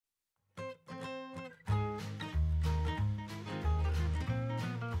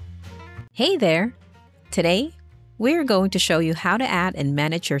Hey there! Today, we're going to show you how to add and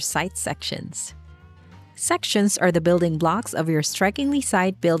manage your site sections. Sections are the building blocks of your Strikingly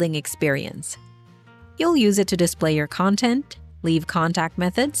site building experience. You'll use it to display your content, leave contact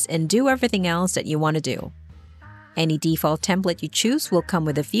methods, and do everything else that you want to do. Any default template you choose will come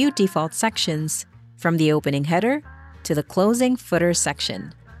with a few default sections, from the opening header to the closing footer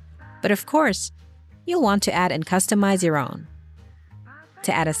section. But of course, you'll want to add and customize your own.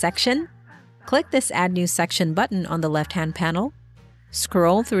 To add a section, click this Add New Section button on the left-hand panel,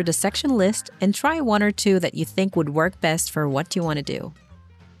 scroll through the section list, and try one or two that you think would work best for what you want to do.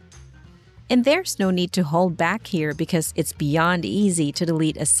 And there's no need to hold back here because it's beyond easy to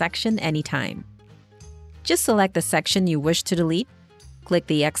delete a section anytime. Just select the section you wish to delete, click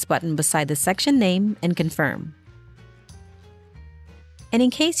the X button beside the section name, and confirm. And in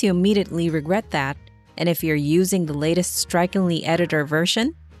case you immediately regret that, and if you're using the latest Strikingly editor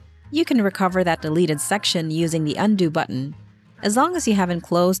version, you can recover that deleted section using the Undo button, as long as you haven't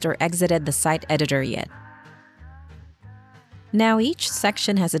closed or exited the site editor yet. Now each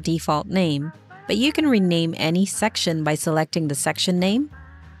section has a default name, but you can rename any section by selecting the section name,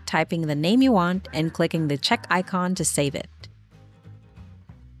 typing the name you want, and clicking the check icon to save it.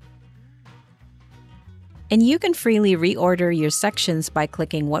 And you can freely reorder your sections by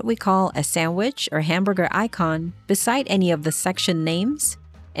clicking what we call a sandwich or hamburger icon beside any of the section names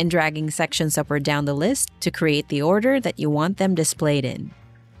and dragging sections up or down the list to create the order that you want them displayed in.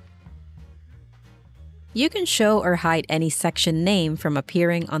 You can show or hide any section name from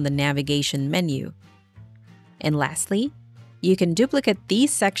appearing on the navigation menu. And lastly, you can duplicate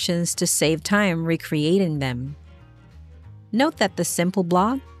these sections to save time recreating them. Note that the Simple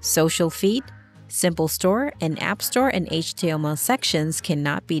Blog, Social Feed, Simple Store, and App Store and HTML sections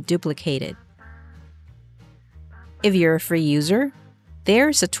cannot be duplicated. If you're a free user,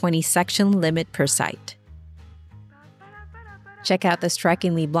 there's a 20-section limit per site. Check out the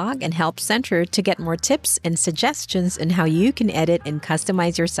Strikingly blog and Help Center to get more tips and suggestions on how you can edit and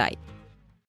customize your site.